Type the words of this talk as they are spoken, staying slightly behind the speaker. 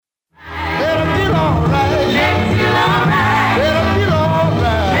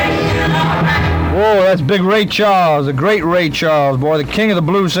that's Big Ray Charles, the great Ray Charles, boy, the king of the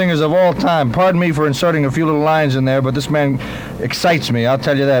blues singers of all time. Pardon me for inserting a few little lines in there, but this man excites me, I'll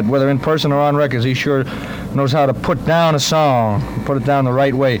tell you that. Whether in person or on records, he sure knows how to put down a song, put it down the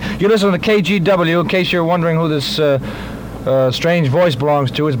right way. You listen to KGW, in case you're wondering who this strange voice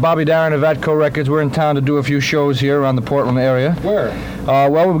belongs to. It's Bobby Darin of Atco Records. We're in town to do a few shows here around the Portland area. Where?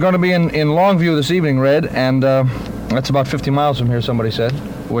 Well, we're going to be in Longview this evening, Red, and that's about 50 miles from here, somebody said,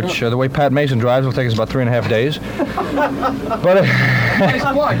 which the way Pat Mason drives will take us about 3.5 days. But Nice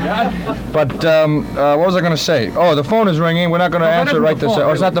plug, But what was I going to say? Oh, the phone is ringing. We're not going to answer right this second.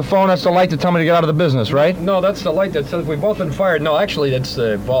 Oh, it's not the phone. That's the light to tell me to get out of the business, right? No, that's the light that says we've both been fired. No, actually, that's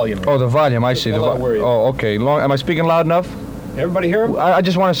the volume. Oh, the volume. I see. Oh, okay. Am I speaking loud enough? Everybody hear him? I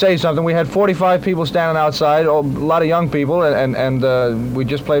just want to say something. We had 45 people standing outside, a lot of young people, and we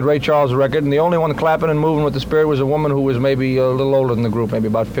just played Ray Charles' record, and the only one clapping and moving with the spirit was a woman who was maybe a little older than the group, maybe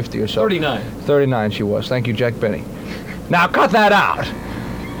about 50 or so. 39. 39 she was. Thank you, Jack Benny. Now, cut that out.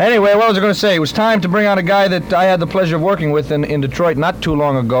 Anyway, what was I going to say? It was time to bring out a guy that I had the pleasure of working with in Detroit not too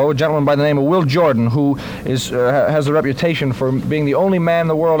long ago, a gentleman by the name of Will Jordan, who has a reputation for being the only man in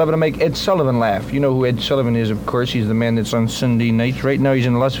the world ever to make Ed Sullivan laugh. You know who Ed Sullivan is, of course. He's the man that's on Sunday nights. Right now he's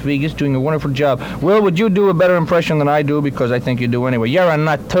in Las Vegas doing a wonderful job. Will, would you do a better impression than I do? Because I think you do anyway. You're a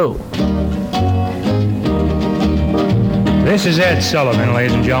nut, too. This is Ed Sullivan,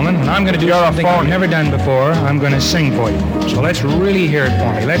 ladies and gentlemen, and I'm going to do something I've never done before. I'm going to sing for you. So let's really hear it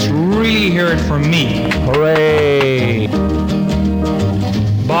for me. Let's really hear it for me. Hooray!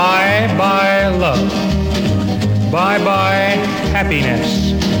 Bye-bye love. Bye-bye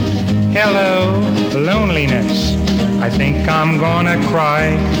happiness. Hello loneliness. I think I'm going to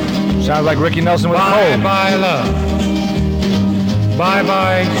cry. Sounds like Ricky Nelson with a cold. Bye-bye love.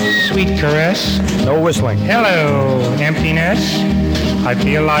 Bye-bye, sweet caress. No whistling. Hello, emptiness. I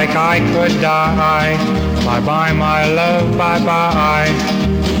feel like I could die. Bye-bye, my love, bye-bye.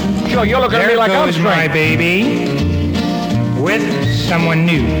 Sure, you're looking at me like I'm my baby with someone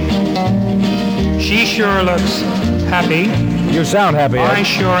new. She sure looks happy. You sound happy, Ed. I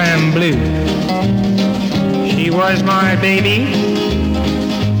sure am blue. She was my baby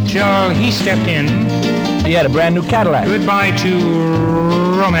till he stepped in. He had a brand new Cadillac. Goodbye to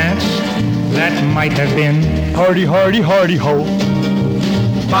romance that might have been. Hardy, hardy, hardy, ho.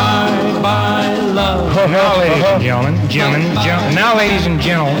 Bye-bye love. Now, ladies and gentlemen, now, ladies and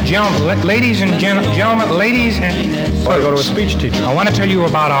gentlemen, ladies and go to a speech teacher. I want to tell you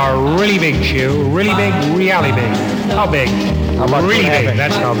about our really big show, really big, really big. How big? How about really big?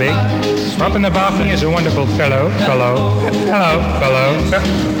 That's how big. Up in the balcony is a wonderful fellow.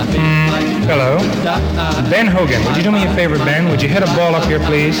 Ben Hogan, would you do me a favor, Ben? Would you hit a ball up here,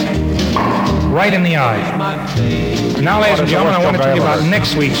 please? Right in the eye. Now, ladies and gentlemen, I want to tell you about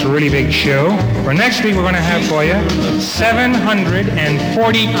next week's really big show. For next week, we're going to have for you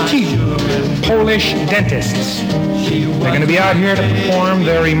 742 Polish dentists. They're going to be out here to perform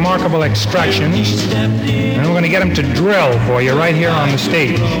their remarkable extractions, and we're going to get them to drill for you right here on the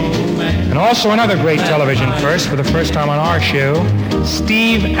stage. And also another great television first, for the first time on our show,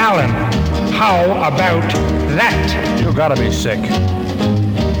 Steve Allen. How about that? You gotta be sick.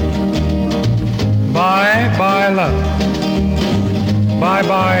 Bye-bye love.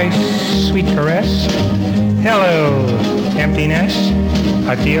 Bye-bye sweet caress. Hello emptiness.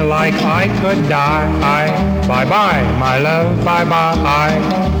 I feel like I could die. Bye-bye my love. Bye-bye.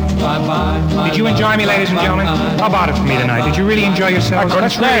 Did you enjoy me, ladies and gentlemen? How about it for me tonight? Did you really enjoy yourselves?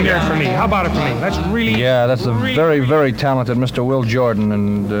 Let's really hear it for me. How about it for me? Let's really... Yeah, that's the very, very talented Mr. Will Jordan,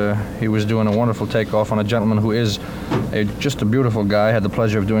 and he was doing a wonderful takeoff on a gentleman who is just a beautiful guy. I had the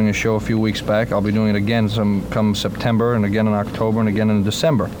pleasure of doing a show a few weeks back. I'll be doing it again come September, and again in October, and again in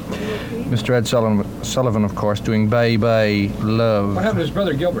December. Mr. Ed Sullivan, of course, doing Bye Bye Love. What happened to his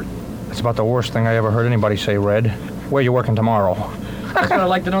brother Gilbert? It's about the worst thing I ever heard anybody say, Red. Where you working tomorrow? That's what I'd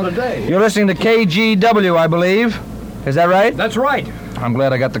like to know today. You're listening to KGW, I believe. Is that right? That's right. I'm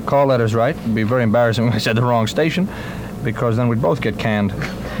glad I got the call letters right. It'd be very embarrassing when I said the wrong station, because then we'd both get canned.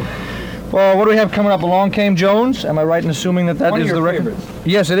 Well, what do we have coming up? Along Came Jones? Am I right in assuming that is the record? Favorites.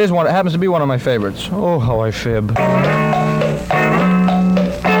 Yes, it is one. It happens to be one of my favorites. Oh, how I fib.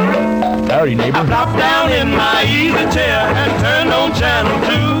 Howdy, neighbor. I flopped down in my easy chair and turned on channel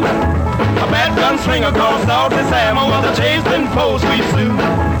 2. A bad gunslinger called Salty Sam was a chasing poor sweet Sue.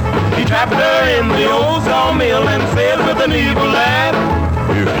 He trapped her in the old sawmill and said with an evil laugh,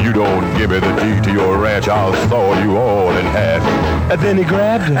 "If you don't give me the deed to your ranch, I'll saw you all in half." And then he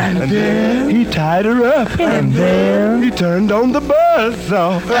grabbed her, and then he tied her up, and then he turned on the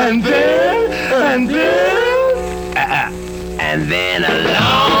buzzsaw, and then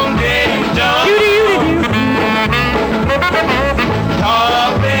along came Jones.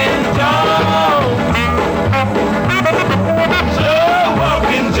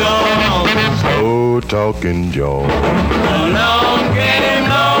 Talking Joe. Along came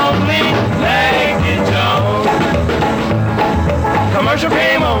lonely Lanky Joe. Commercial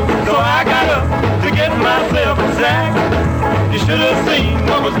came on, so I got up to get myself a sack. You should have seen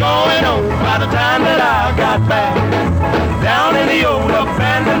what was going on by the time that I got back. Down in the old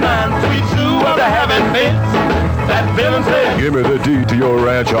abandoned mine, Sweet Sue was a having fits. That villain said, Give me the deed to your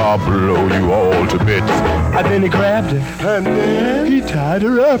ranch, I'll blow you all to bits. And then he grabbed her, and then he tied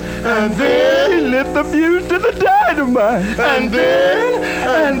her up, and then he lit the fuse to the dynamite, and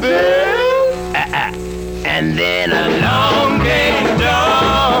then along came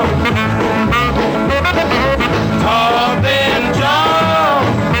John. Talking John.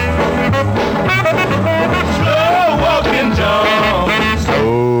 Slow walking John.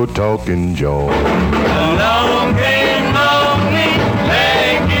 Slow talking Joe. Along came lonely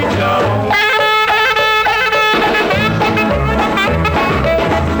Lanky Joe.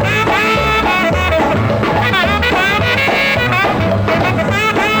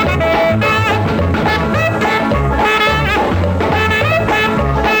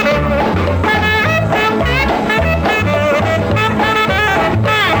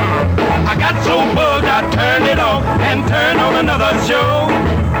 I got so bugged I turned it off and turned on another show.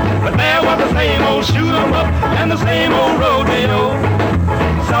 But there was the same old shoot 'em up and the same old rodeo.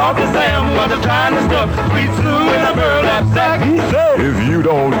 Salty Sam was trying to stuff Sweet Sue in a burlap sack. he said, If you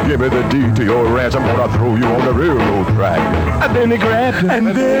don't give me the deed to your ranch, I'm gonna throw you on the railroad track. and then he grabbed her, and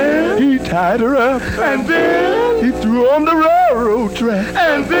then he tied her up, and then he threw her on the railroad track,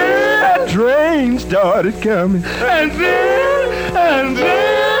 and then that train started coming,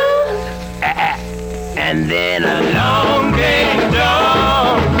 And then along came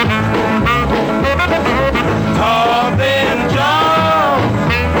John. Talking John.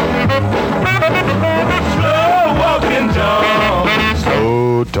 Slow walking John.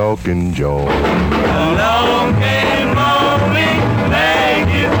 Slow talking Joe. Along came lonely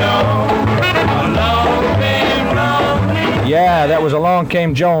Lanky John. Along came lonely. Yeah, that was Along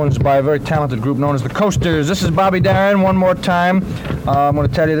Came Jones by a very talented group known as the Coasters. This is Bobby Darin one more time. I'm going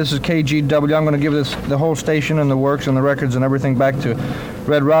to tell you this is KGW. I'm going to give the whole station and the works and the records and everything back to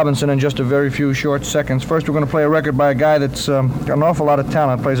Red Robinson in just a very few short seconds. First, we're going to play a record by a guy that's got an awful lot of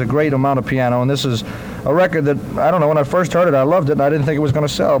talent, plays a great amount of piano, and this is a record that, I don't know, when I first heard it, I loved it, and I didn't think it was going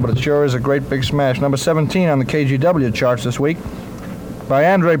to sell, but it sure is a great big smash. Number 17 on the KGW charts this week by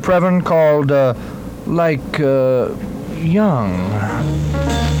Andre Previn, called Young.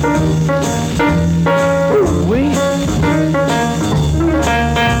 Ooh-wee.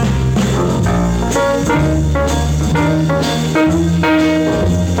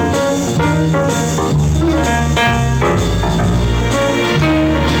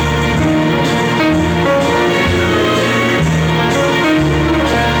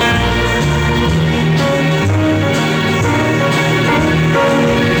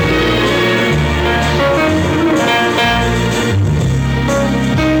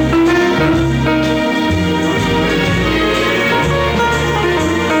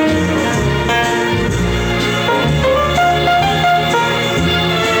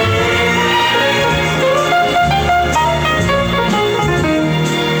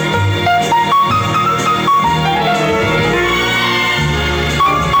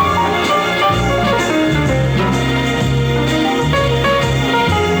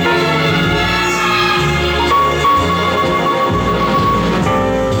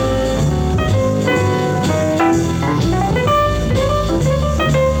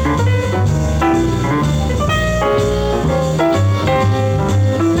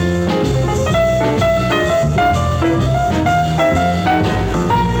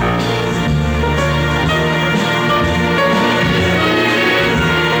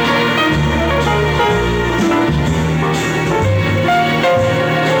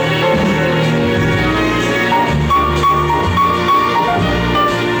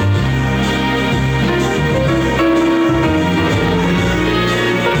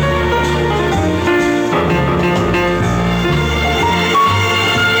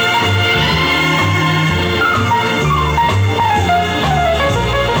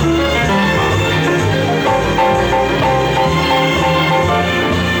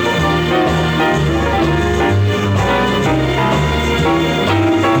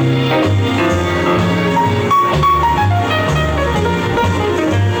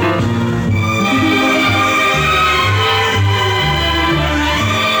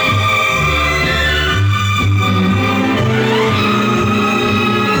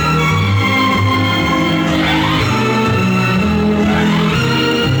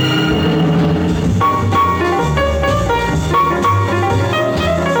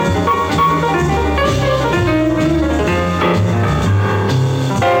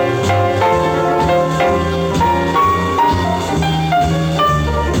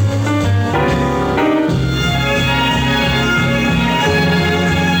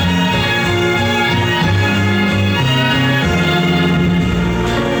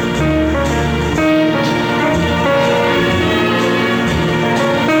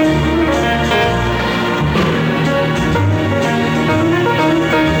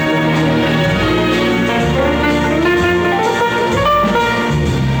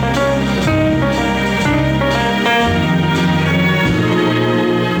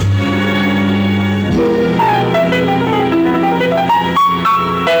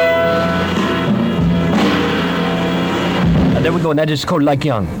 doing that. It's called Like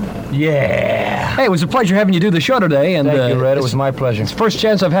Young. Yeah. Hey, it was a pleasure having you do the show today. And, Thank you, Red. It was my pleasure. It's the first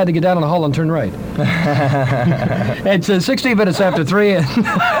chance I've had to get down on the hall and turn right. It's 16 minutes after 3.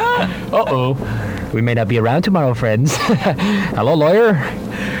 Uh-oh. We may not be around tomorrow, friends. Hello, lawyer.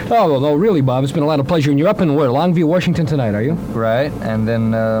 Oh, well, no, really, Bob. It's been a lot of pleasure. And you're up in where? Longview, Washington tonight, are you? Right. And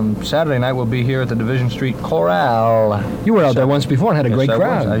then Saturday night we'll be here at the Division Street Chorale. You were out there once before and had a great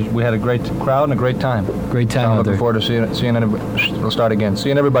crowd. We had a great crowd and a great time. Great time I'm out there. looking forward to seeing everybody. We'll start again.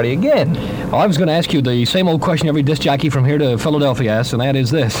 Seeing everybody again. Well, I was going to ask you the same old question every disc jockey from here to Philadelphia asks, and that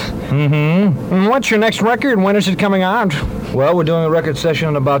is this. Mm-hmm. What's your next record? When is it coming out? Well, we're doing a record session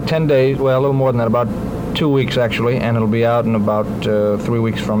in about 10 days. Well, a little more than that, about 2 weeks, actually, and it'll be out in about 3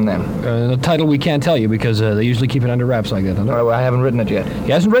 weeks from then. The title we can't tell you because they usually keep it under wraps like that, don't they? I haven't written it yet.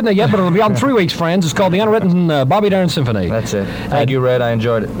 He hasn't written it yet, but it'll be out in 3 weeks, friends. It's called The Unwritten Bobby Darin Symphony. That's it. Thank you, Red. I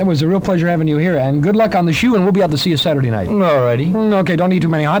enjoyed it. It was a real pleasure having you here, and good luck on the shoe, and we'll be out to see you Saturday night. Alrighty. Okay, don't eat too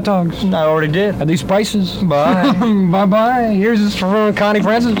many hot dogs. I already did. At these prices. Bye. Bye-bye. Here's from Connie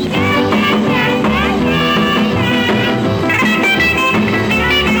Francis.